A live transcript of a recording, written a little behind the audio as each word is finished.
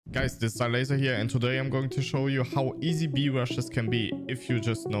Guys, this is Aleyzr here, and today I'm going to show you how easy B rushes can be if you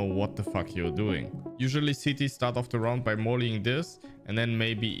just know what the fuck you're doing. Usually CT start off the round by mollying this and then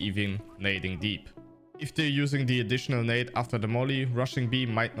maybe even nading deep. If they're using the additional nade after the molly, rushing B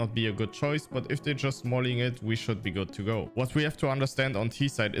might not be a good choice, but if they're just mollying it, we should be good to go. What we have to understand on T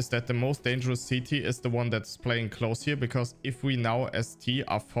side is that the most dangerous CT is the one that's playing close here, because if we now as T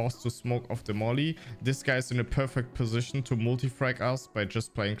are forced to smoke off the molly, this guy is in a perfect position to multi-frag us by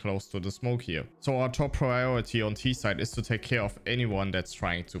just playing close to the smoke here. So our top priority on T side is to take care of anyone that's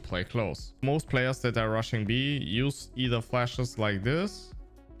trying to play close. Most players that are rushing B use either flashes like this,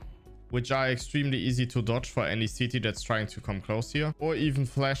 which are extremely easy to dodge for any CT that's trying to come close here, or even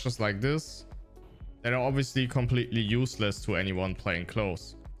flashes like this that are obviously completely useless to anyone playing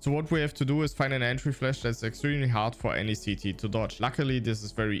close. So what we have to do is find an entry flash that's extremely hard for any CT to dodge. Luckily, this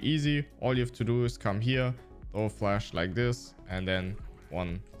is very easy. All you have to do is come here, throw a flash like this, and then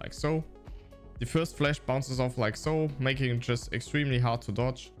one like so. The first flash bounces off like so, making it just extremely hard to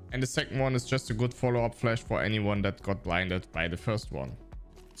dodge. And the second one is just a good follow-up flash for anyone that got blinded by the first one.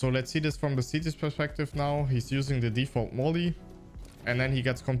 So let's see this from the CT's perspective now. He's using the default molly, and then he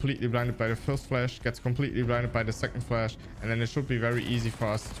gets completely blinded by the first flash, gets completely blinded by the second flash, and then it should be very easy for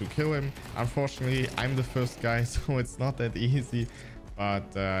us to kill him. Unfortunately, I'm the first guy, so it's not that easy. But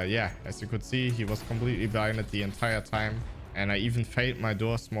yeah, as you could see, he was completely blinded the entire time, and I even failed my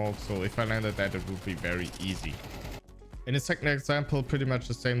door smoke, so if I landed that, it would be very easy. In the second example, pretty much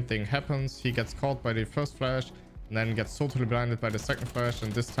the same thing happens. He gets caught by the first flash, and then gets totally blinded by the second flash,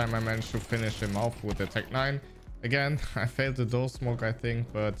 and this time I managed to finish him off with the Tech 9. Again, I failed the door smoke, I think,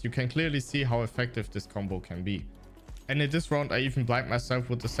 but you can clearly see how effective this combo can be. And in this round I even blind myself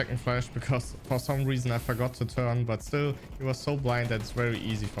with the second flash, because for some reason I forgot to turn, but still he was so blind that it's very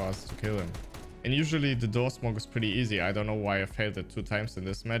easy for us to kill him. And usually the door smoke is pretty easy. I don't know why I failed it 2 times in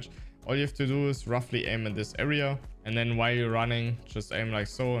this match. All you have to do is roughly aim in this area, and then while you're running, just aim like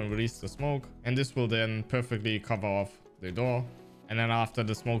so and release the smoke, and this will then perfectly cover off the door. And then after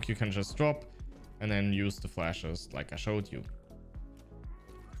the smoke you can just drop and then use the flashes like I showed you.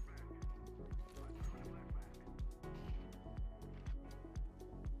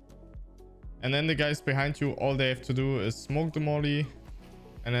 And then the guys behind you, all they have to do is smoke the molly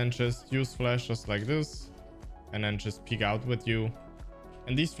and then just use flashes like this, and then just peek out with you.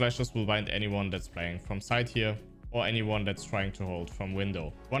 And these flashes will bind anyone that's playing from side here, or anyone that's trying to hold from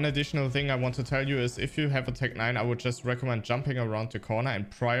window. One additional thing I want to tell you is, if you have a Tech 9, I would just recommend jumping around the corner and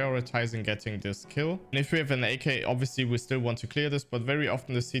prioritizing getting this kill. And if we have an AK, obviously we still want to clear this, but very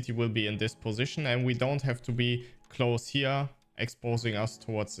often the CT will be in this position, and we don't have to be close here, exposing us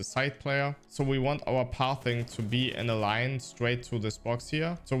towards the side player. So we want our pathing to be in a line straight to this box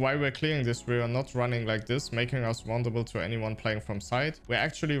here. So while we're clearing this, we are not running like this, making us vulnerable to anyone playing from side. We're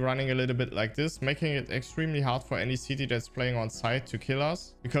actually running a little bit like this, making it extremely hard for any CT that's playing on side to kill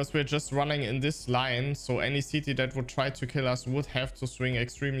us, because we're just running in this line. So any CT that would try to kill us would have to swing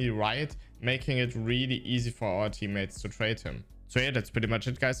extremely right, making it really easy for our teammates to trade him. So yeah, that's pretty much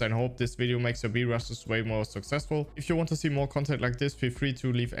it, guys. I hope this video makes your B rushes way more successful. If you want to see more content like this, feel free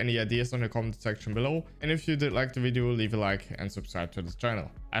to leave any ideas on the comment section below. And if you did like the video, leave a like and subscribe to this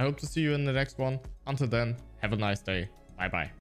channel. I hope to see you in the next one. Until then, have a nice day. Bye bye.